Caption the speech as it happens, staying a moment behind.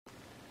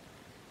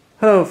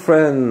Hello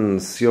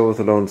friends, you're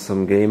the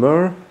Lonesome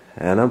Gamer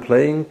and I'm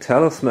playing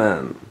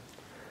Talisman.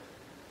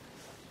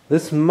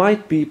 This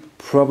might be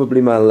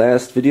probably my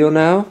last video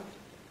now.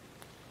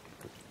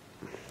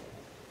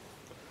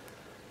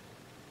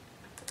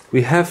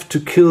 We have to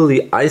kill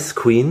the Ice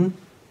Queen.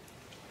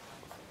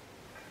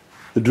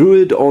 The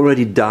druid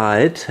already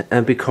died,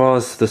 and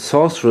because the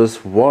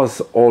sorceress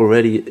was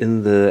already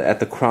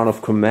at the crown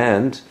of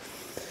command,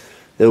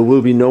 there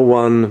will be no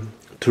one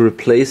to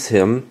replace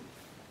him.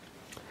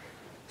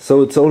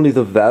 So it's only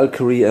the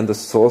Valkyrie and the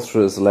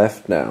sorceress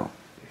left now.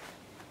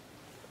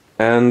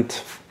 And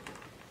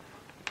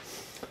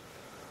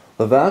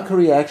the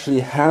Valkyrie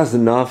actually has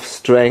enough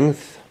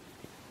strength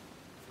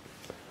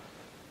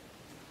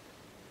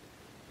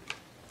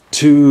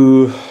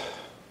to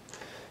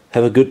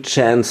have a good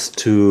chance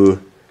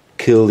to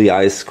kill the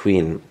Ice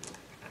Queen.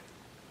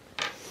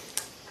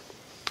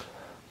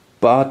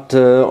 But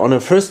on her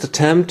first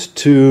attempt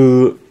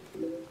to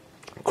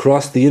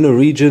cross the inner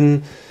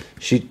region,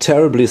 she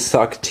terribly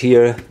sucked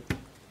here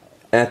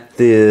at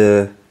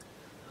the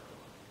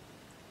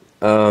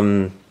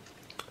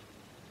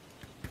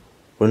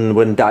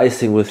when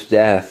dicing with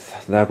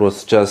death. That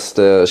was just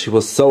she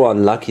was so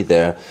unlucky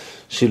there.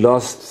 She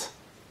lost,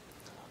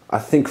 I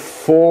think,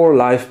 4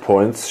 life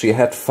points. She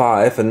had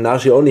 5 and now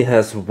she only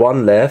has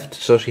 1 left,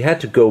 so she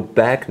had to go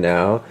back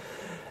now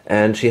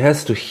and she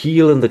has to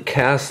heal in the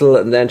castle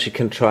and then she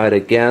can try it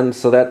again,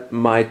 so that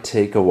might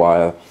take a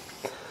while.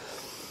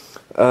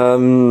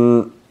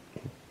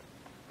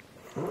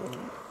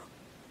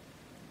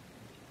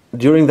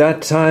 During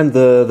that time,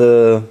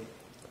 the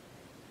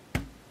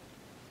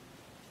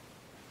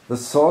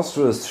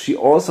sorceress, she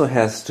also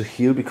has to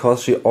heal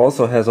because she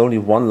also has only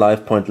 1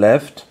 life point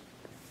left.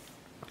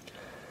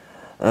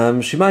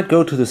 She might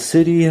go to the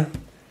city,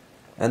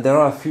 and there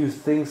are a few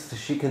things that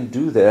she can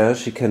do there.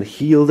 She can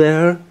heal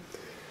there.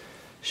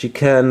 She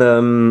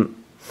can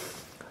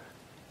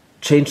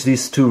change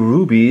these 2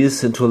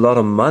 rubies into a lot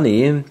of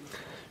money.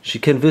 She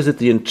can visit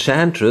the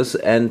enchantress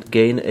and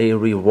gain a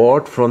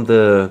reward from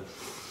the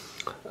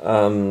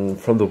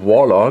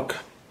warlock,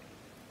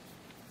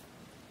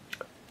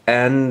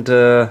 and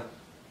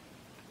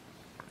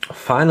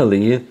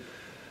finally,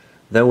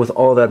 then with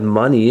all that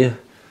money,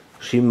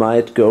 she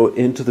might go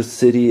into the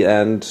city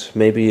and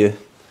maybe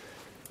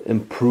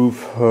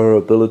improve her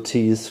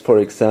abilities, for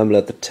example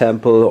at the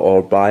temple,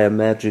 or buy a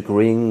magic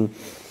ring,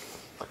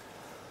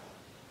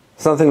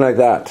 something like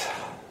that.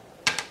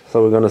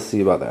 So we're gonna see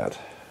about that.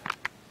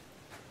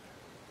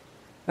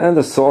 And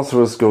the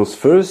sorceress goes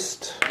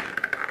first.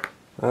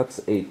 That's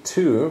a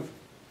 2.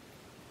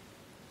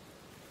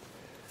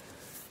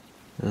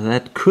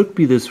 That could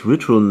be this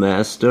ritual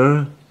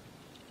master.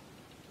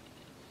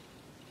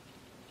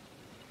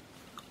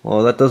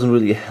 Well, that doesn't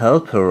really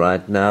help her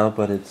right now,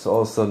 but it's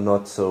also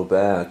not so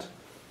bad.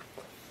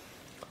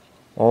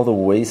 All the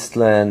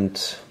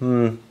wasteland.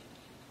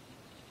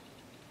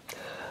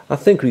 I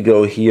think we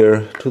go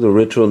here to the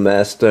ritual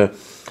master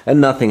and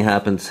nothing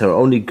happens here.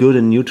 Only good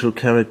and neutral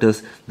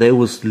characters, they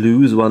will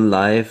lose 1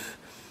 life.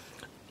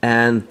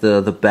 And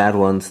the bad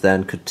ones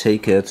then could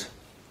take it,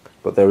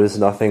 but there is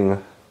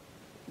nothing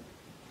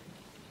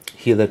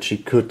here that she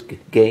could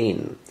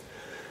gain.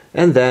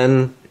 And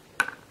then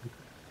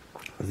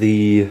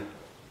the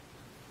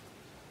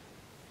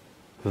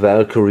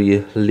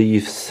Valkyrie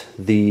leaves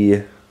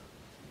the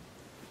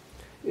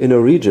inner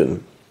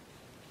region.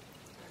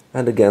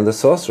 And again the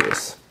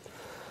sorceress.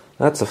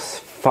 That's a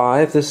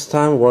 5 this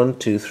time. 1,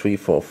 2, 3,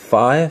 4,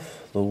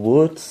 5. The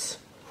woods.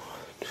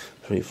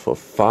 3, 4,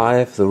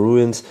 5. The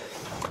ruins.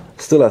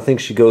 Still, I think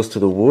she goes to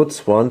the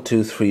woods. 1,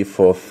 2, 3,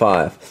 4,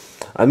 5.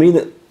 I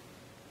mean,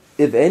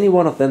 if any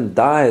one of them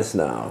dies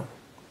now,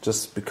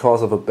 just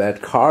because of a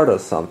bad card or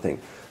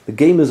something, the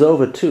game is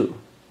over too,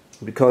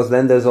 because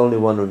then there's only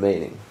 1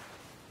 remaining.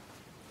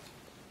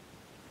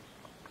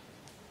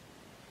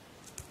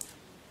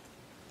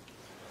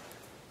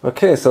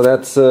 Okay, so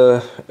that's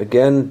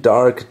again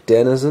Dark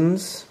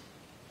Denizens.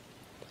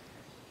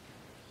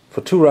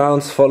 For 2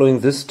 rounds following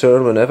this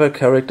turn, whenever a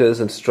character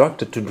is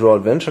instructed to draw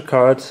adventure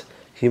cards,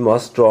 he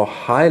must draw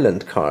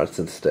Highland cards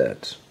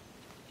instead.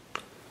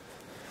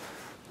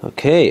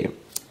 Okay.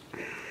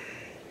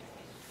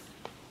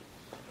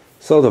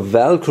 So the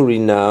Valkyrie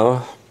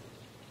now,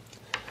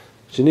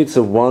 she needs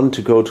a 1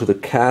 to go to the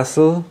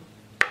castle.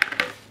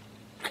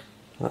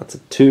 That's a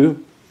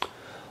 2.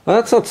 Well,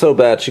 that's not so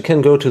bad. She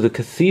can go to the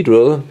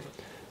cathedral,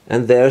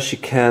 and there she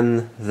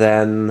can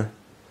then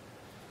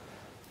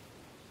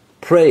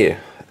pray.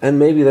 And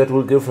maybe that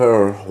will give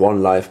her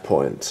 1 life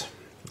point,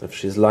 if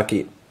she's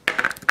lucky.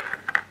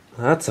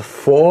 That's a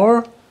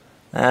 4,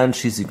 and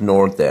she's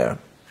ignored there.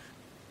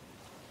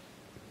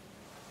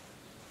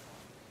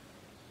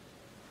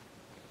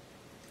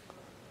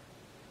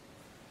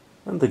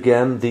 And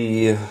again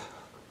the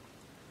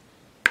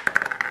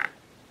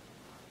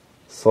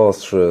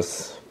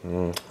sorceress.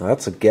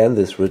 That's again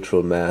this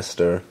ritual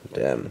master.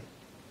 Damn.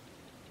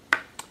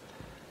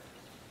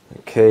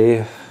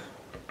 Okay.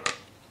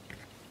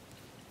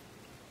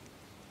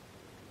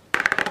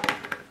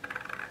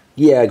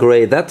 Yeah,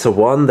 great. That's a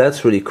 1.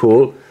 That's really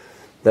cool.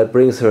 That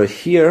brings her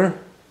here.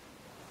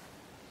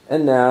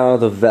 And now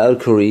the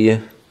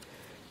Valkyrie,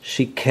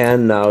 she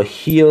can now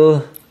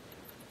heal.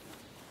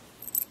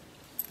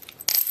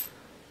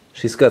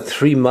 She's got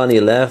 3 money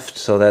left,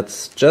 so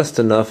that's just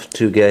enough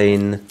to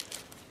gain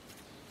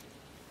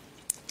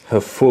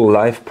her full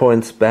life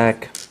points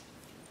back.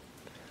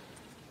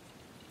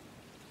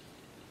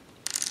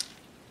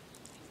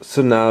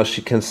 So now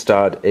she can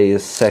start a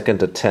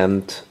second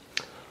attempt.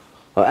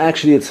 Well,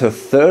 actually it's her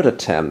third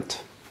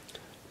attempt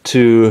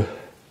to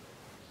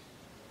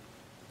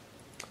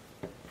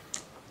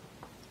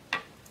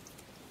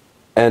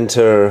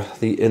enter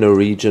the inner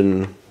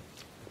region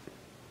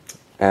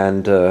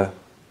and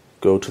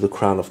go to the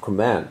Crown of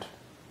Command.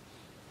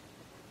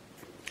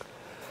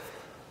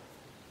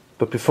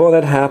 But before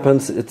that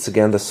happens, it's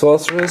again the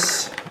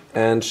Sorceress,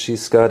 and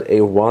she's got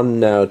a 1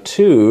 now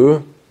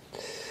too.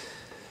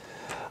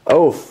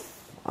 Oh,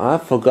 I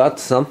forgot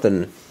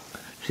something.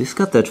 She's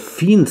got that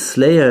Fiend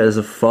Slayer as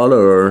a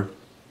follower.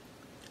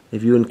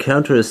 If you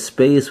encounter a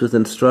space with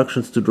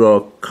instructions to draw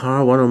a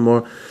card, 1 or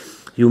more,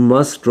 you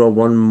must draw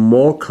 1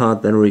 more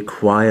card than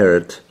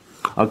required.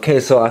 Okay,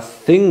 so I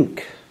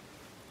think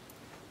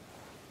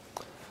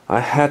I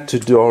had to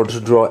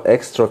draw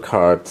extra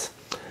cards.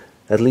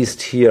 At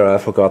least here, I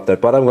forgot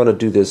that. But I'm going to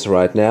do this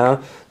right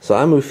now. So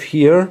I move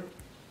here,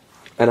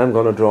 and I'm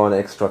going to draw an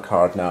extra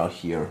card now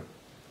here.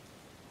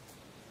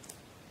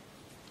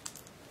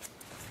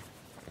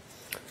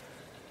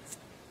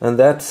 And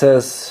that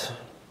says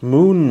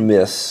Moon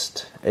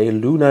Mist, a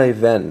lunar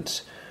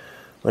event.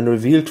 When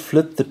revealed,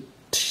 flip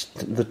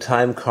the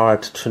time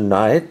card to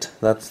night.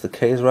 That's the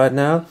case right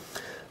now.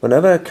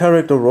 Whenever a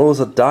character rolls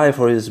a die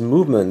for his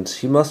movement,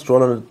 he must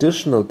roll an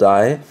additional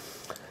die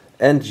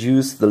and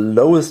use the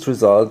lowest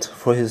result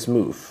for his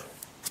move.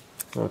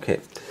 Okay.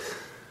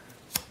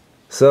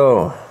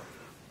 So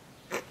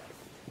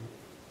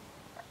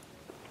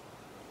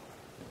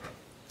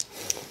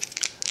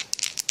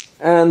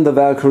and the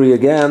Valkyrie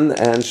again,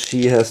 and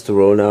she has to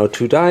roll now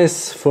 2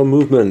 dice for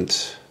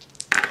movement.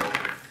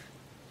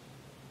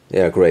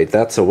 Yeah, great.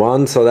 That's a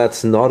 1, so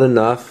that's not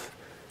enough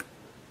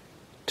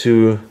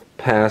to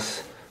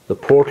pass the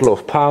Portal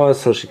of Power,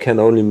 so she can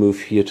only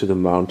move here to the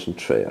Mountain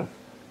Trail.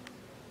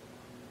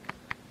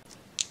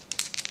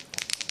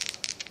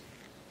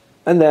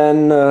 And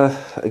then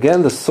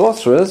again the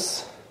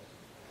Sorceress.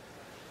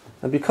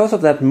 And because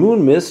of that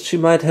Moon Mist, she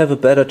might have a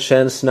better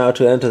chance now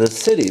to enter the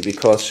city,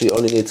 because she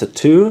only needs a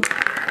 2.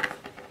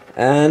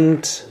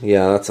 And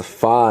yeah, that's a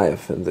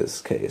 5 in this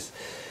case.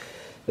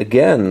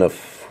 Again, a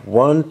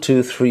 1,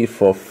 2, 3,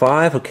 4,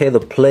 5. Okay,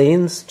 the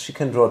plains, she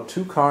can draw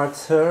 2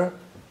 cards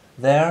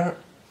there.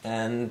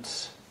 And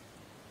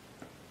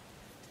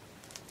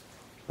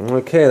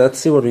okay, let's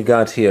see what we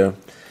got here.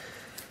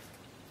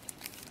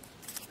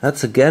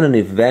 That's again an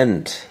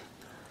event.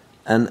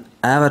 An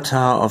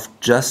Avatar of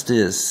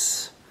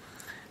Justice.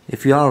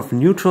 If you are of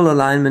neutral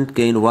alignment,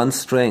 gain 1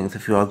 strength.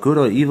 If you are good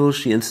or evil,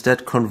 she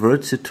instead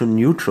converts it to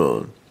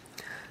neutral.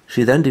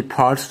 She then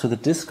departs to the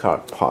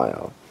discard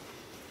pile.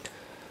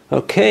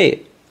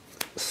 Okay,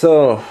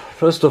 so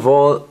first of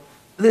all,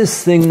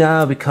 this thing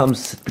now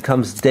becomes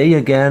day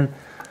again,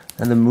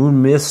 and the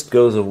Moon Mist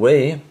goes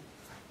away.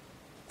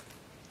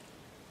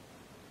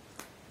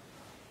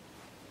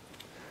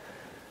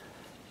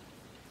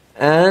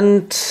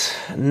 And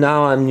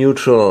now I'm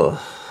neutral.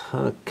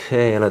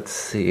 Okay, let's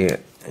see.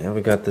 Here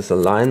we got this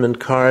alignment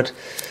card.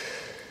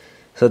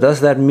 So does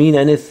that mean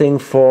anything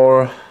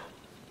for...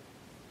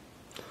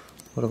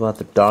 What about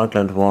the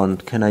Darkland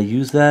wand? Can I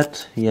use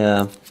that?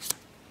 Yeah.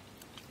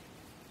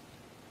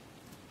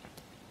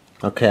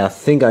 Okay, I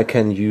think I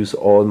can use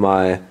all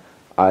my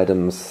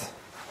items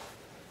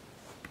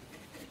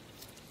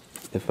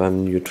if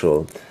I'm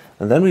neutral.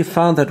 And then we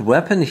found that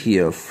weapon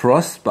here,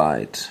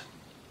 Frostbite.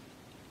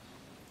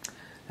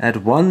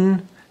 Add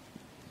 1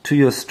 to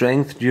your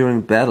strength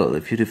during battle.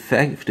 If you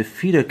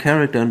defeat a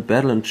character in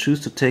battle and choose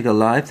to take a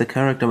life, the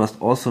character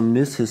must also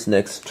miss his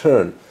next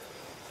turn.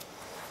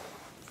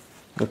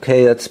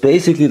 Okay, that's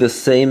basically the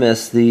same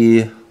as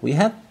the... We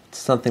had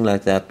something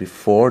like that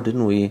before,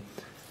 didn't we?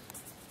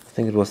 I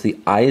think it was the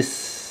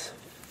Ice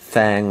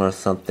Fang or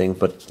something,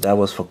 but that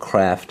was for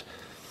craft.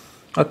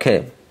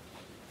 Okay.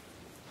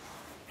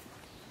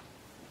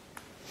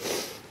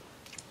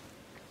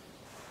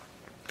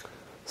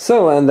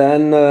 So, and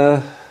then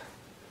the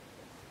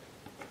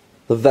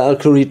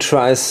Valkyrie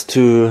tries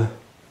to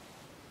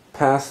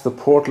pass the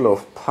Portal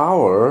of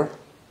Power,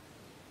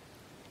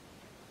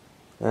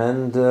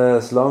 and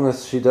as long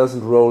as she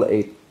doesn't roll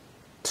a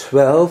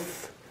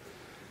 12,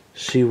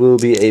 she will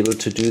be able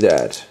to do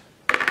that.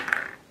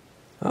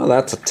 Oh,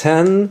 that's a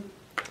 10,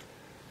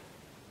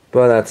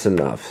 but that's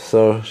enough.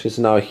 So she's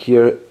now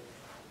here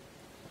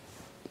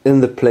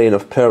in the plane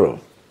of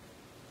peril.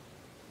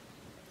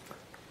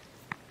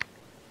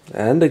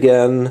 And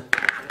again,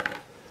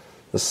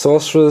 the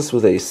Sorceress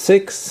with a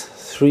 6,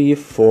 3,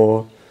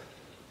 4,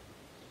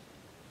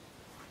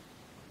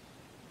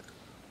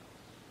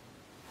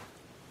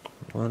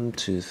 1,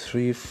 2,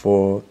 3,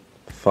 4,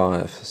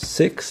 5,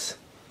 6.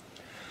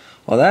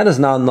 Well, that is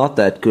now not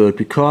that good,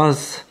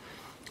 because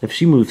if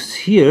she moves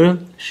here,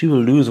 she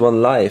will lose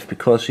 1 life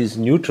because she's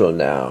neutral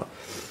now.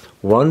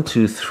 1,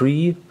 2,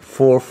 3,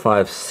 4,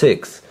 5,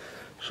 6.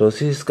 So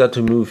she's got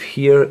to move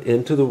here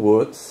into the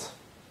woods.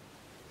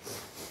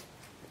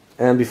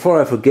 And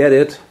before I forget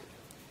it,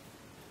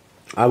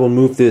 I will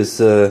move this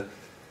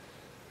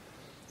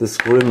this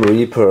Grim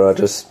Reaper. I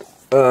just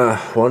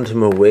want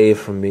him away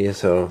from me,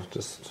 so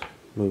just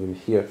move him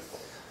here.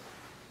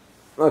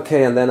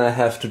 Okay, and then I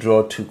have to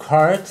draw 2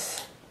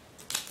 cards.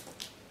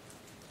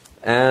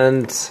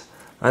 And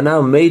I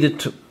now made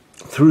it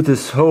through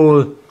this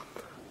whole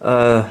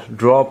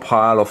draw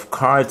pile of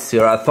cards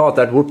here. I thought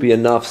that would be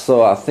enough,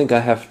 so I think I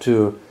have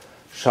to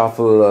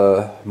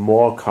shuffle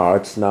more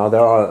cards now.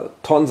 There are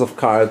tons of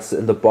cards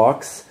in the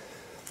box,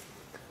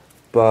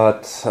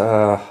 but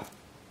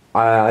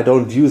I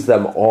don't use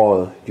them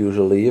all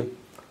usually.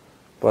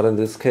 But in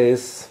this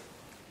case,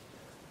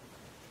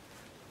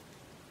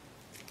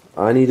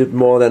 I needed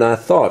more than I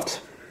thought.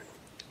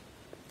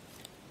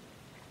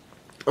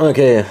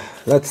 Okay,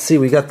 let's see,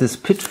 we got this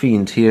Pit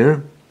Fiend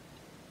here.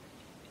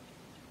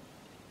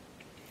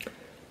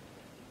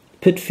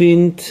 Pit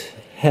Fiend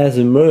has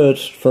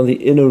emerged from the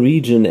inner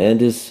region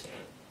and is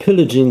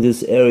pillaging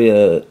this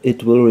area.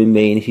 It will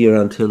remain here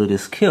until it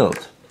is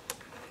killed.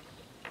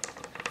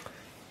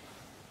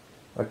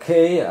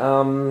 Okay,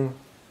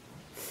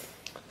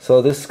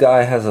 so this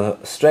guy has a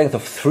strength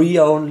of 3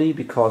 only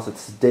because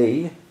it's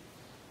day.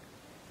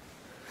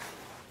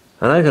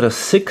 And I got a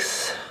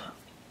 6.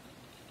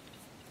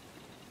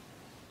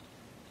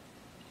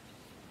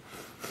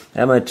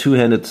 And my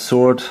 2-handed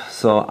sword,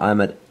 so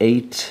I'm at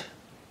 8.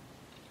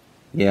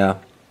 Yeah.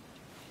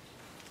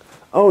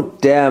 Oh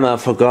damn, I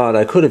forgot.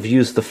 I could have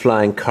used the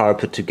flying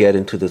carpet to get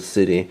into the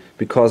city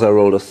because I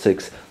rolled a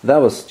 6. That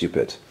was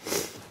stupid.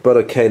 But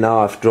okay, now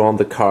I've drawn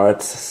the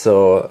cards,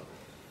 so...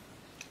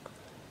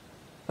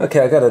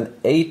 Okay, I got an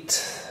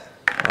 8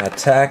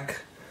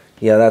 attack.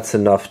 Yeah, that's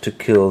enough to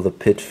kill the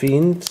Pit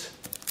Fiend.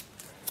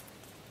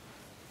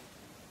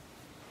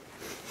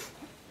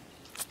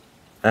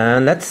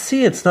 And let's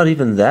see, it's not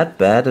even that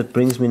bad. It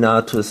brings me now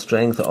to a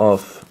strength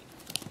of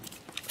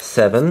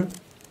 7.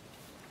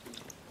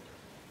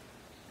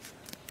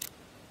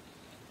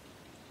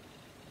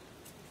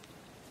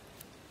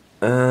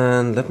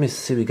 And let me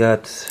see, we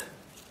got...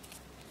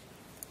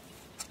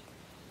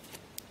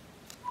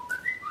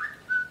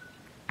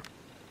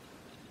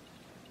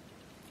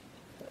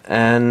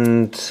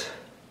 And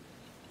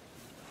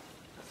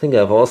I think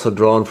I've also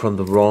drawn from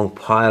the wrong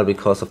pile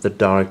because of the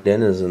Dark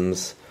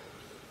Denizens.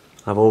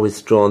 I've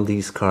always drawn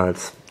these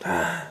cards.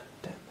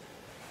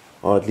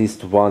 Or at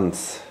least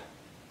once.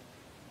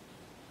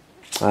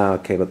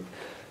 Okay, but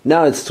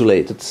now it's too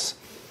late.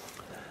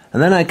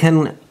 And then I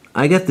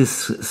get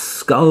this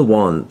Skull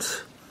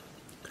Wand.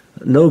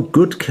 No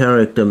good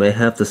character may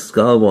have the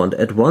Skull Wand.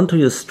 Add 1 to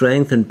your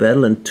strength in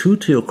battle and 2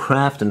 to your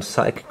craft in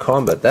psychic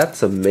combat.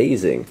 That's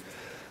amazing.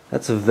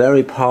 That's a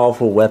very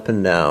powerful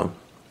weapon now.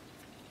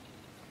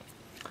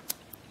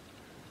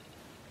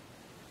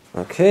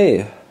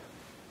 Okay.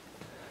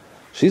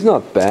 She's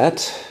not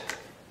bad.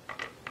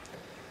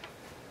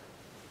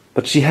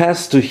 But she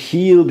has to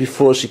heal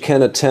before she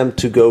can attempt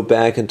to go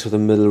back into the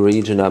middle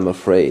region, I'm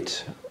afraid.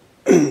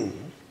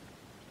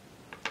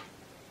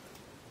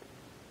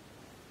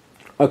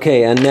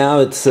 Okay, and now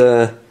it's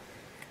the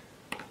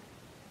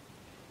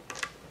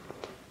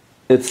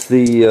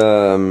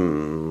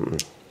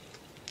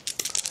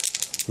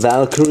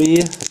Valkyrie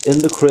in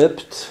the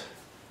crypt.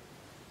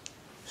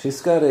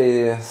 She's got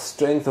a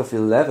strength of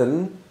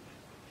 11.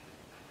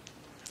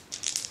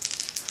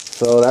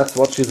 So that's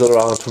what she's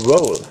allowed to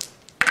roll.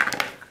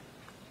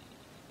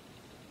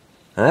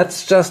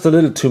 That's just a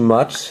little too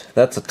much.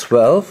 That's a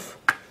 12.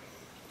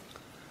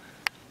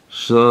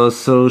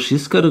 So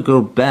she's got to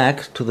go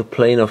back to the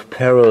plane of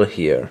peril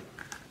here.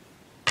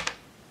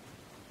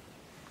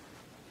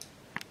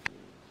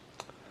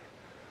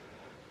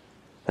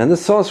 And the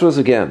sorceress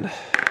again.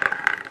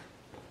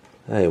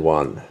 I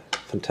won.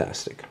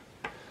 Fantastic.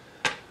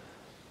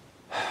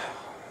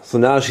 So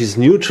now she's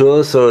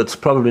neutral, so it's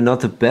probably not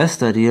the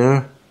best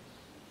idea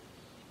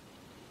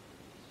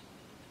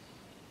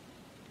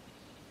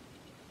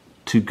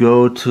to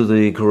go to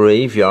the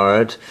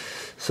graveyard.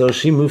 So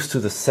she moves to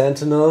the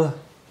Sentinel.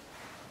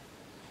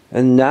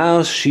 And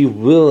now she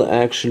will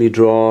actually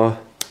draw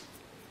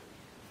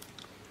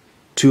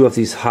 2 of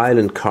these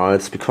Highland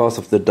cards because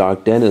of the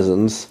Dark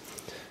Denizens.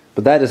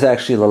 But that is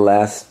actually the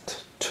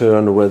last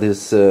turn where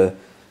this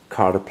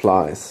card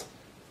applies.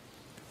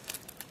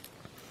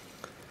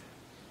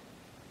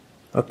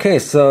 Okay,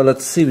 so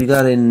let's see, we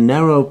got a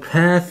narrow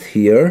path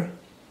here.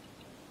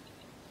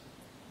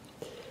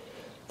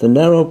 The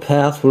narrow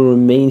path will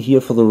remain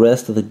here for the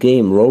rest of the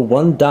game. Roll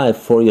 1 die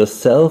for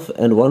yourself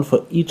and 1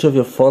 for each of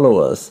your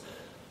followers.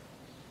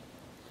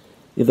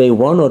 If a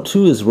 1 or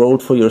 2 is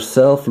rolled for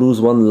yourself,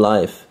 lose 1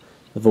 life.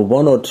 If a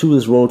 1 or 2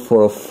 is rolled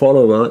for a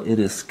follower, it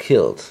is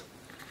killed.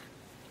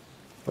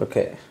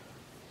 Okay.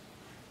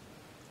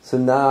 So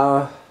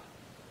now,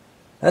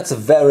 that's a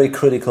very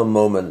critical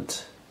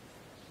moment.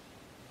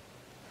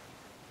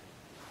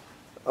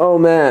 Oh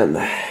man,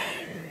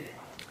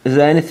 is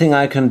there anything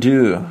I can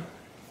do?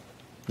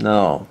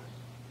 No,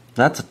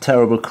 that's a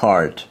terrible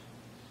card.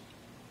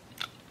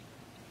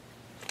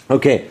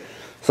 Okay,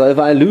 so if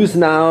I lose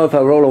now, if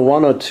I roll a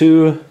 1 or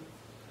 2,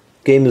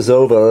 game is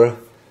over,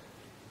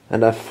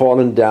 and I've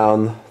fallen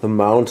down the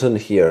mountain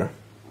here.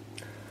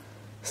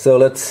 So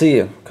let's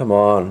see, come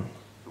on.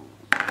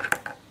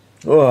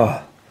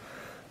 Oh,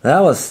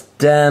 that was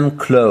damn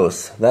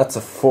close. That's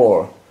a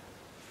 4,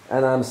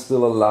 and I'm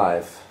still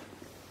alive.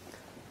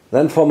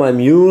 Then for my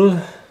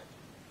mule,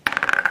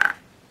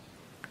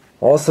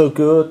 also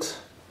good.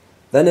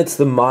 Then it's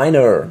the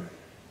miner.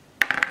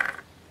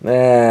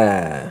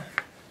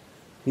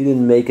 He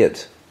didn't make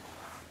it.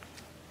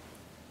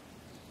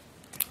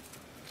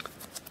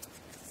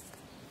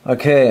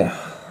 Okay,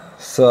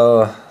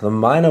 so the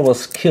miner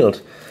was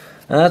killed.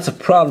 And that's a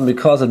problem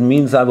because it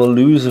means I will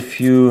lose a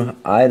few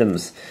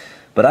items.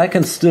 But I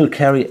can still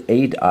carry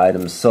 8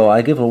 items, so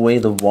I give away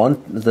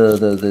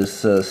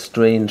this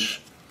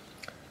strange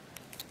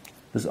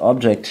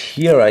object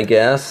here, I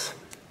guess.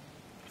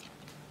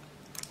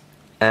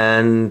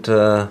 And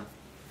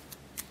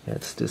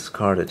let's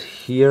discard it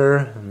here,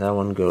 and that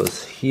one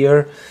goes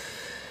here.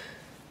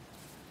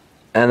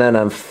 And then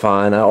I'm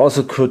fine. I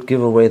also could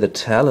give away the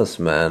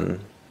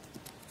talisman.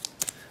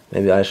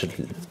 Maybe I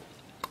should...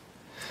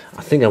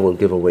 I think I will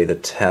give away the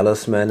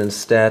talisman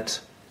instead.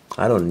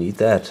 I don't need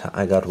that.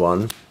 I got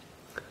one.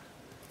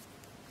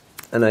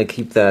 And I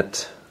keep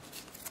that.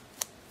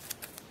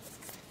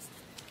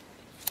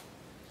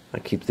 I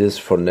keep this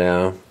for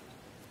now.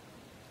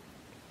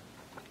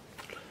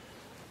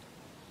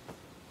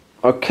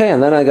 Okay,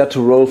 and then I got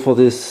to roll for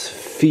this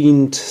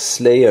Fiend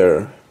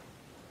Slayer.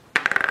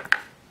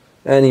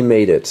 And he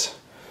made it.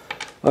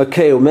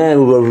 Okay, man,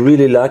 we were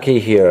really lucky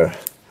here.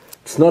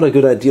 It's not a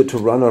good idea to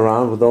run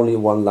around with only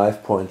 1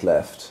 life point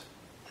left.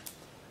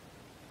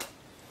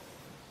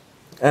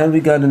 And we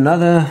got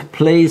another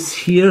place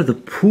here, the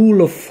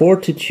Pool of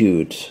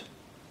Fortitude.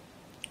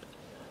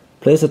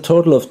 Place a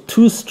total of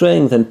 2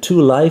 strength and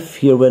 2 life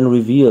here when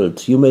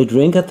revealed. You may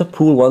drink at the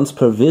pool once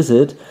per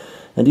visit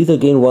and either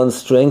gain 1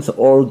 strength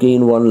or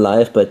gain 1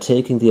 life by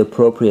taking the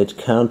appropriate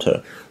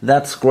counter.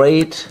 That's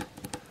great.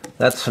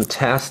 That's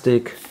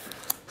fantastic.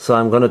 So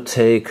I'm gonna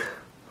take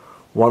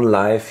 1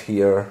 life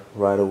here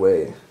right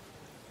away.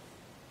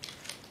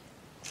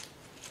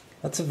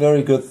 That's a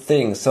very good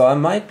thing. So I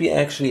might be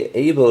actually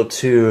able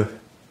to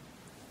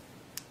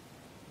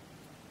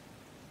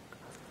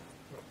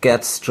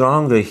get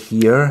stronger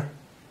here,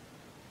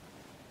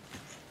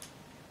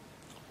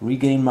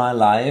 regain my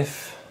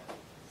life,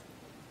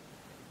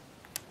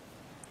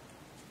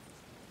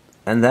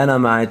 and then I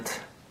might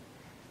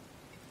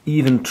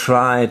even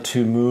try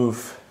to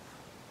move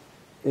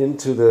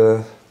into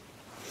the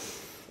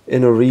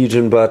inner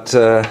region, but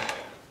well,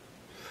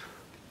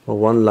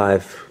 1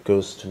 life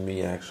goes to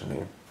me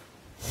actually.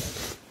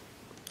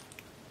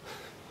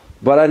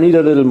 But I need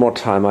a little more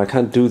time. I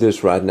can't do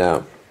this right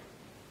now.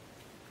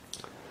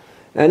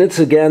 And it's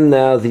again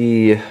now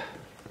the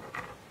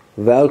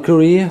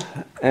Valkyrie,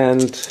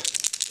 and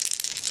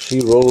she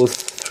rolls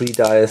 3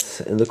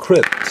 dice in the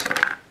crypt.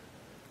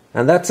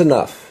 And that's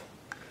enough.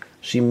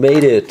 She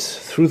made it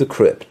through the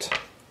crypt.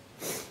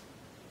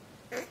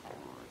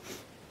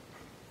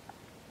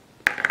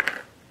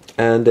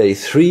 And a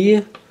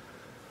 3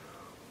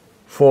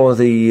 for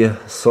the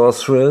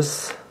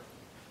sorceress.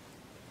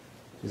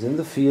 Is in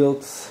the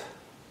fields.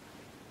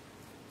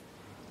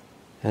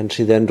 And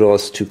she then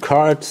draws 2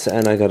 cards,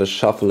 and I gotta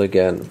shuffle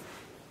again.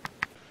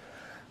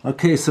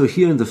 Okay, so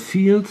here in the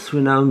fields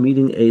we're now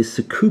meeting a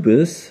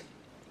succubus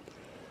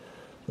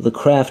with a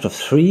craft of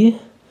 3.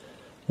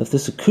 If the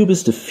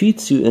succubus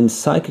defeats you in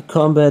psychic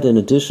combat, in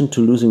addition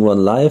to losing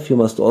 1 life, you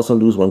must also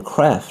lose 1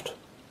 craft.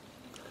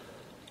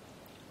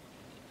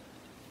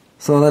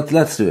 So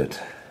let's do it.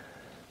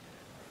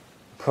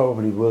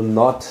 Probably will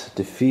not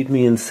defeat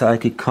me in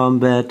psychic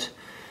combat.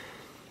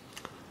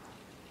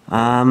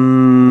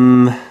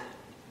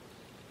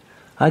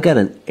 I got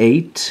an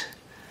 8,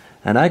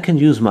 and I can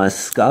use my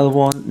skull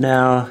wand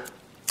now.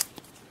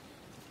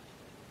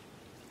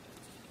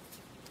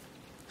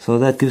 So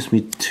that gives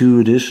me 2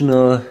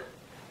 additional.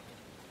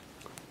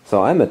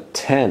 So I'm at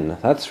 10.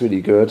 That's really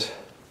good.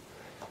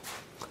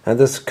 And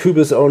this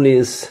succubus only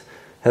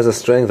has a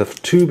strength of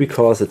 2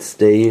 because it's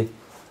day.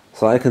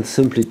 So I can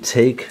simply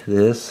take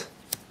this.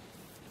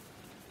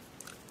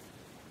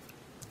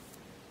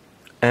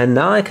 And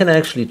now I can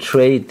actually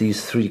trade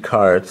these 3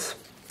 cards.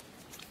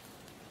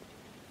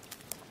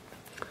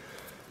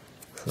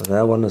 So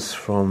that one is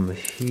from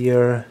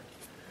here,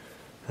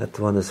 that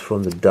one is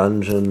from the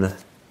dungeon,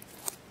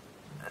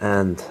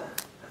 and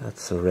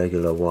that's a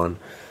regular one.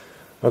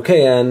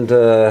 Okay, and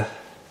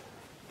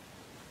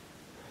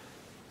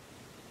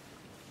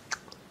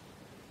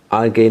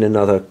I gain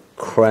another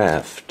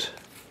craft.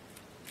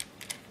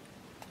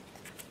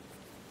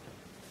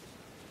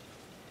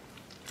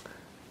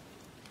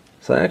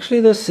 So actually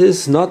this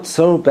is not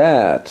so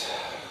bad.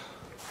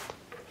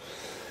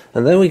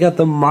 And then we got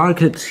the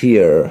market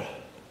here.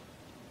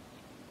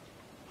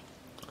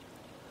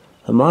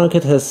 The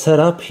market has set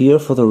up here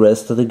for the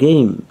rest of the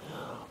game.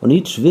 On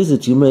each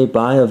visit you may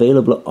buy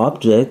available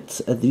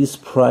objects at these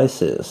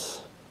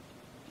prices.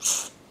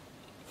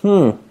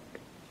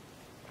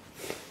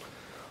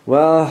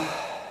 Well,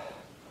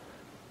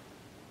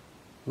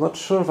 not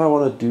sure if I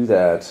want to do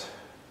that.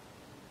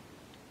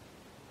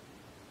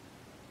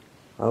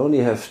 I only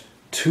have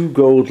 2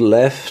 gold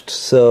left,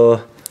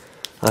 so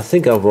I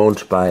think I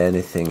won't buy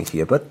anything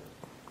here, but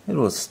it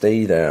will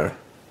stay there.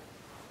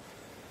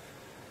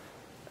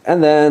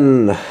 And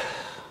then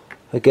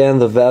again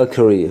the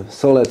Valkyrie.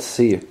 So let's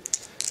see.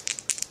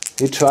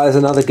 He tries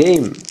another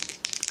game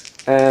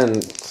and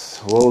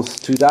rolls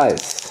 2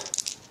 dice.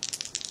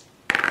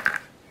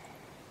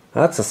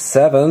 That's a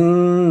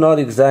 7, not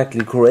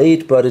exactly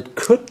great, but it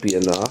could be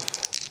enough.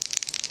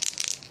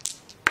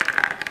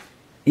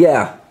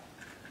 Yeah,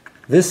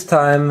 this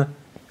time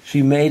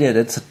she made it.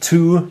 It's a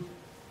 2.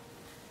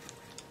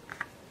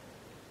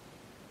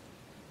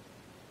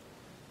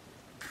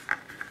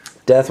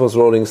 Death was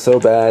rolling so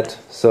bad,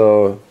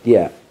 so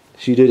yeah,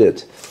 she did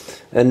it.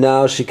 And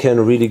now she can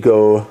really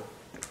go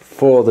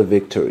for the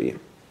victory.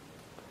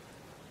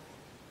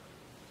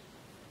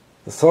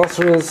 The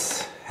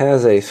sorceress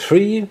has a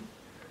 3.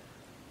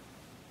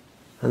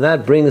 And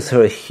that brings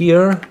her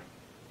here,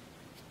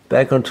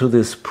 back onto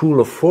this pool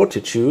of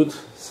fortitude,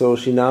 so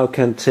she now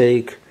can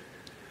take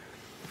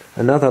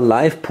another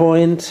life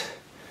point,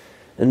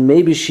 and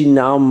maybe she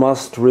now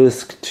must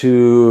risk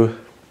to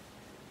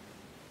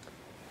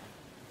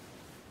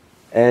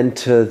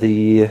enter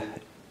the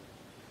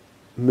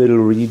middle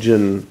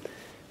region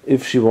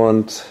if she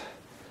wants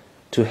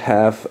to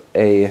have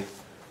a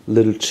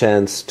little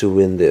chance to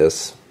win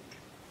this.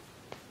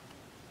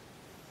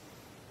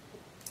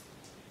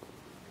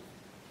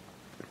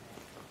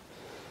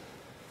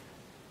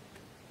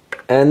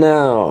 And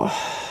now,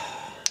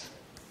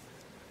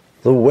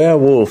 the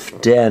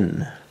werewolf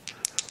den.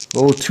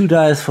 Roll 2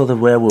 dice for the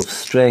werewolf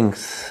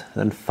strength,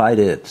 and fight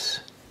it.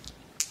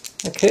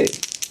 Okay,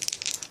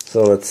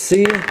 so let's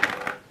see.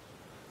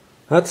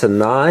 That's a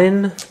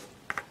 9.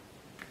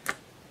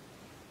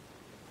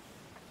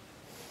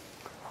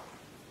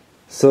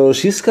 So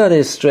she's got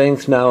a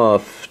strength now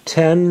of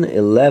 10,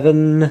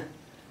 11,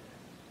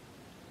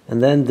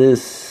 and then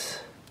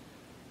this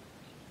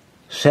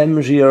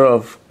Shemgir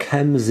of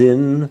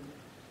Kamzin,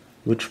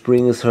 which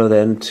brings her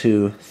then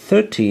to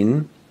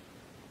 13,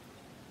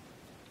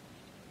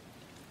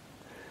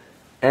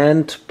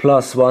 and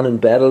 +1 in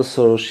battle,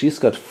 so she's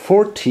got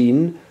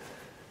 14,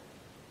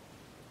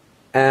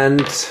 and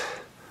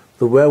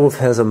the werewolf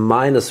has a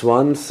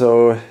 -1,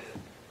 so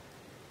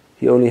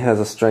he only has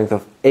a strength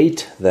of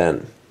 8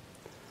 then.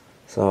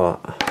 So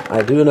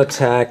I do an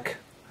attack,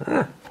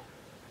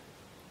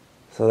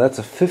 so that's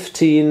a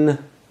 15,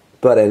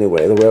 but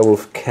anyway, the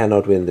werewolf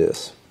cannot win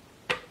this.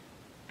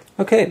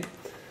 Okay.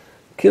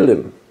 Killed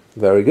him.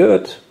 Very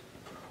good.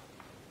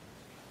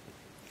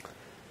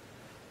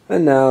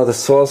 And now the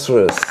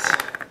sorceress.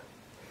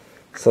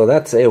 So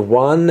that's a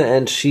 1,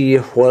 and she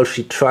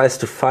tries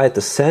to fight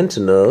the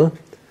sentinel.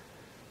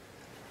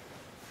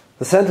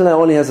 The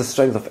sentinel only has a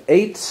strength of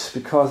 8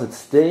 because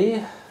it's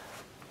day.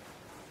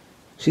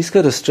 She's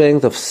got a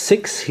strength of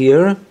 6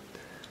 here,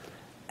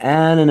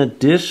 and in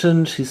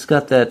addition she's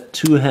got that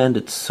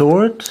 2-handed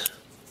sword,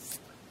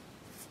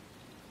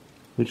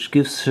 which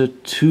gives her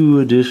 2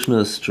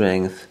 additional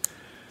strength.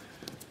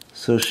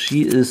 So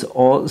she is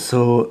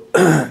also...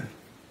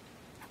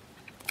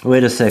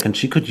 Wait a second,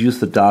 she could use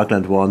the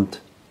Darkland wand.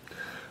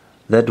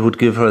 That would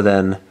give her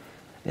then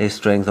a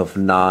strength of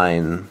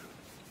 9.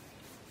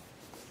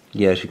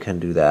 Yeah, she can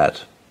do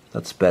that.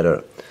 That's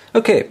better.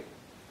 Okay,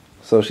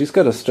 so she's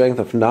got a strength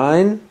of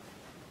 9.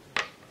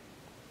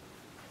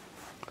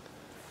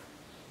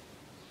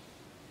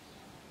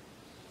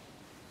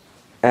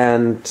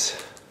 And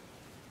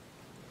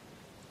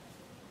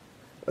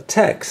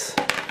attacks,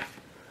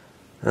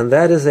 and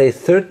that is a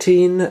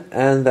 13,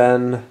 and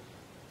then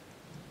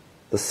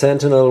the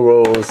sentinel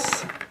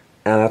rolls,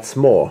 and that's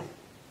more.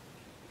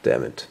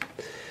 Damn it.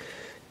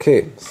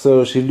 Okay,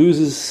 so she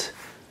loses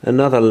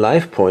another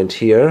life point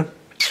here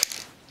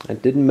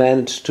and didn't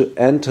manage to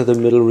enter the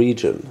middle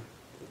region.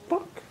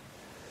 Fuck.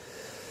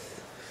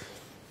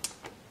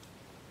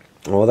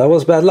 Oh, that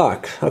was bad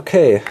luck.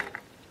 Okay,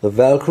 the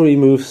Valkyrie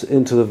moves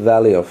into the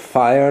Valley of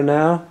Fire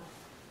now.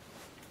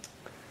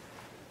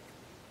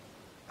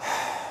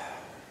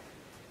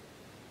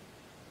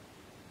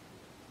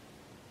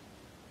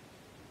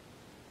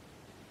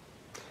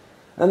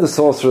 And the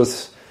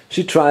sorceress,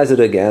 she tries it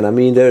again. I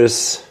mean,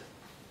 there's...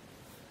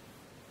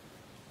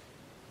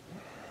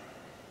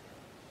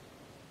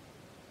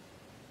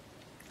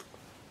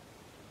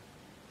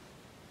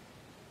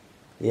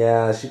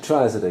 Yeah, she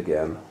tries it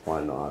again.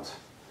 Why not?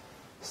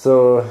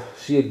 So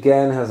she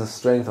again has a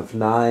strength of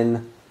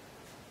 9.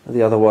 And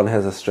the other one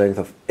has a strength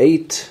of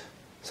 8.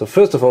 So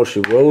first of all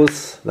she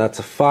rolls. That's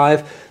a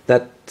 5.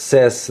 That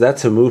says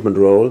that's a movement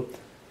roll.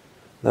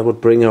 That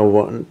would bring her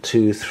 1,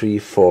 2, 3,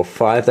 4,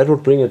 5. That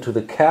would bring her to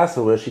the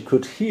castle where she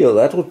could heal.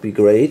 That would be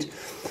great.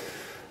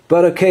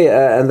 But okay,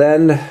 and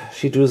then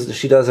she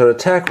does her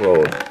attack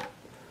roll.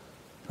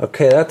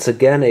 Okay, that's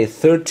again a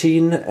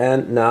 13,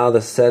 and now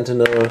the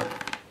sentinel.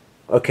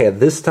 Okay,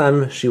 this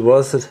time she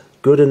was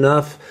good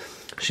enough.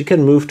 She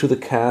can move to the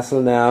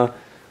castle now,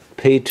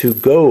 pay 2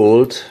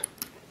 gold,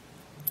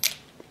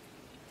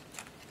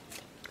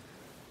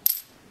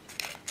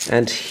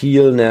 and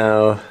heal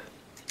now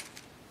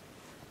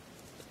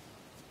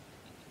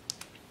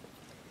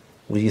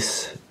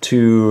these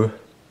 2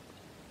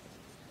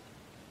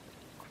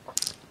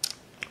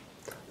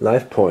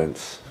 life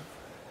points.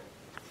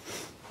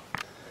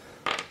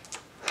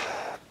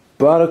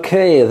 But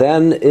okay,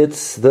 then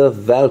it's the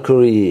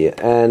Valkyrie,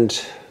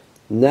 and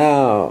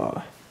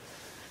now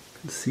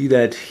you can see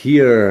that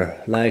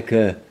here, like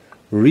a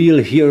real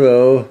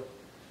hero,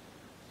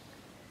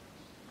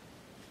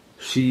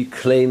 she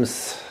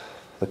claims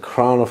the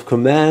crown of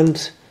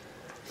command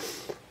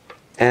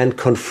and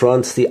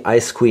confronts the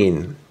Ice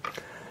Queen.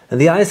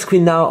 And the Ice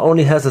Queen now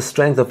only has a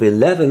strength of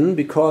 11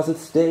 because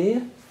it's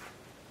day,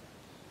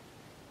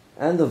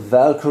 and the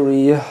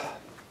Valkyrie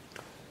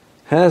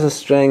has a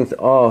strength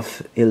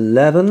of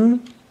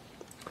 11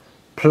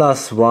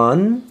 plus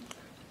 1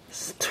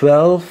 is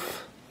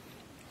 12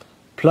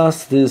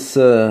 plus this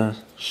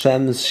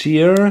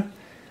Shamshir,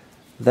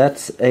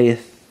 that's a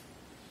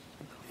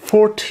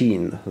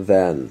 14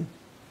 then.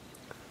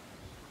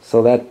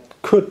 So that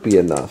could be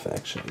enough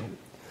actually.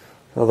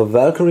 Now the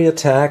Valkyrie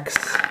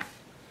attacks.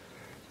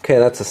 Okay,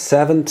 that's a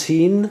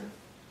 17.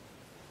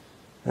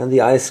 And the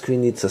Ice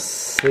Queen needs a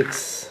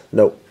 6.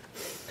 No.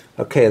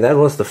 Okay, that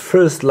was the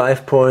first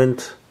life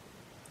point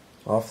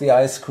of the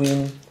Ice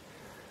Queen.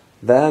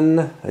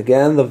 Then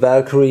again the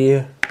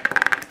Valkyrie.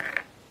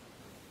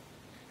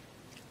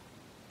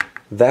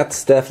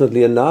 That's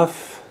definitely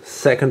enough.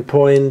 Second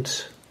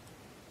point.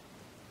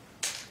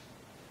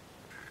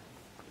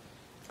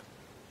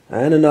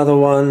 And another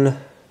one.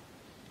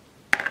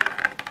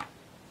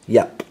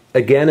 Yep,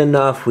 again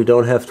enough. We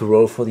don't have to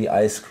roll for the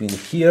Ice Queen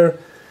here.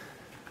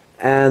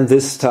 And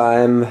this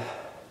time,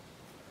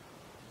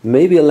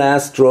 maybe a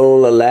last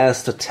roll, a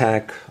last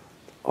attack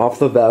of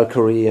the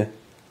Valkyrie.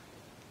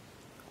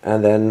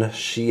 And then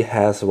she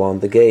has won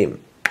the game.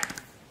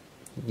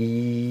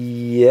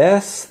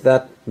 Yes,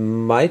 that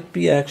might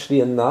be actually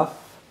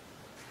enough.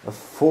 A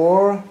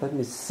 4, let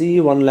me see,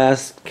 one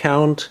last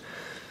count.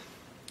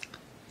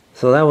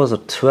 So that was a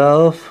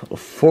 12, or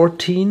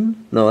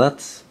 14. No,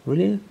 that's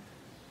really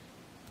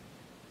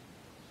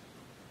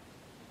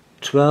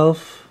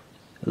 12,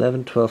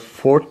 11, 12,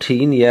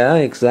 14. Yeah,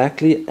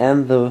 exactly.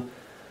 And the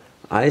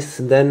ice,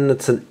 and then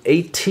it's an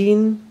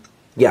 18.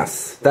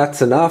 Yes,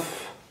 that's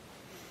enough.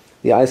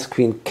 The Ice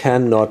Queen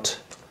cannot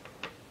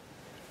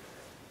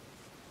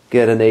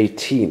get an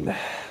 18.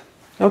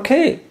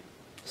 Okay,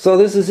 so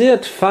this is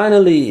it.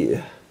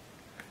 Finally,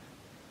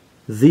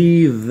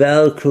 the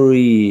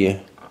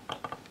Valkyrie.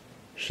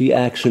 She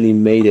actually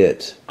made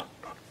it.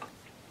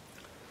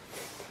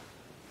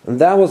 And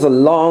that was a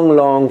long,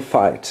 long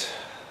fight.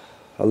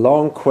 A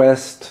long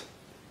quest.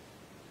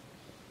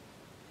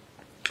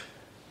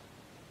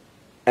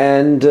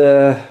 And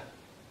it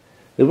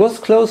was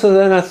closer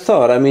than I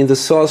thought. I mean, the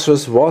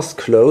sorceress was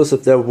close.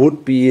 If there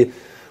would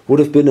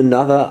have been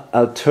another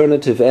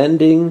alternative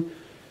ending,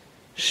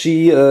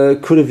 she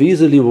could have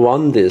easily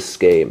won this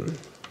game.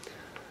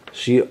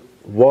 She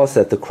was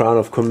at the crown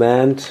of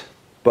command,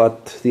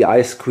 but the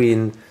Ice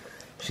Queen,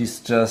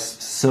 she's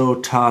just so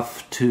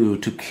tough to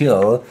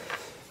kill.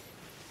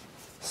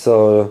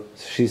 So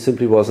she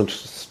simply wasn't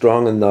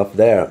strong enough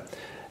there.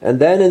 And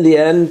then in the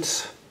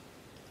end,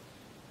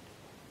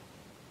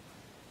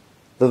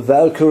 the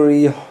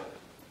Valkyrie,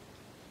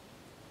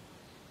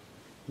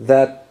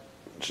 that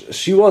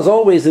she was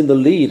always in the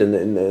lead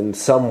in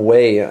some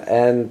way,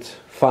 and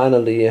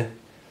finally,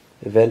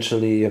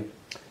 eventually,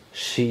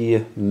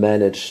 she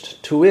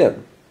managed to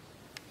win.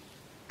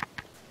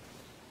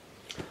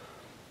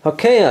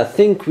 Okay, I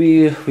think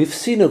we've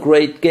seen a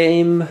great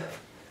game,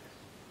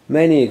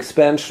 many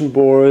expansion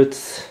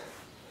boards,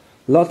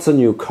 lots of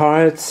new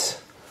cards.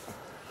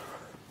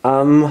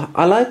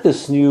 I like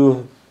this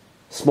new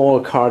small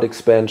card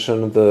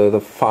expansion, the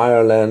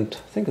Fireland.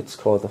 I think it's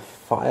called the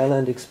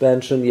Fireland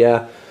expansion.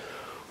 Yeah,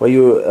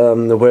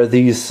 where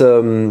these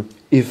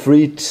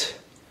Ifrit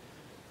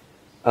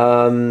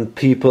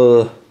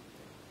people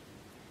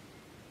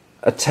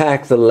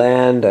attack the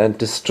land and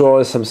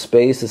destroy some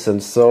spaces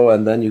and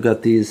then you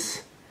got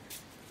these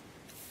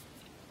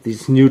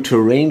new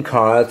terrain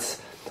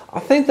cards. I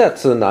think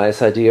that's a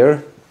nice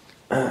idea.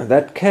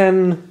 That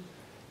can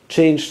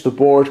change the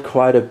board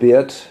quite a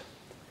bit.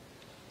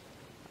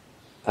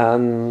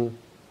 And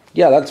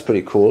yeah, that's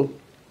pretty cool.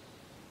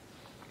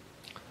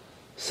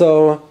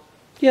 So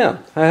yeah,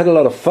 I had a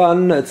lot of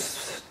fun.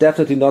 It's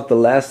definitely not the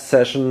last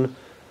session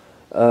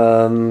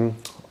of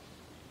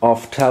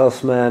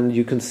Talisman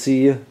you can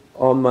see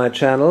on my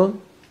channel.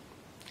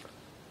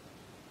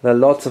 There are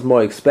lots of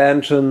more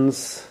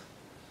expansions.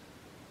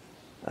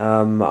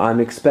 I'm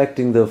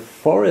expecting the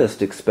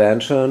Forest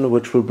expansion,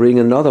 which will bring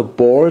another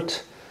board.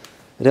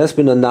 It has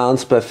been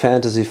announced by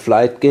Fantasy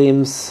Flight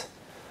Games.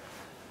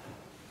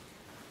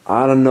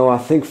 I don't know, I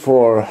think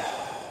for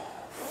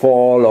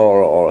fall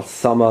or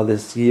summer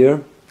this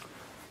year.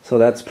 So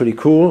that's pretty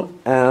cool.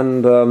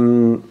 And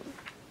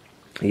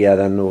yeah,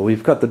 then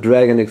we've got the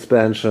dragon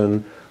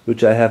expansion,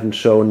 which I haven't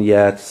shown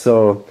yet.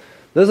 So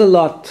there's a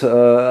lot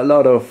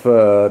of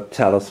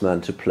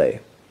Talisman to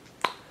play.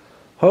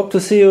 Hope to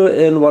see you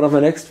in one of my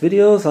next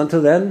videos.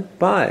 Until then,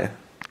 bye.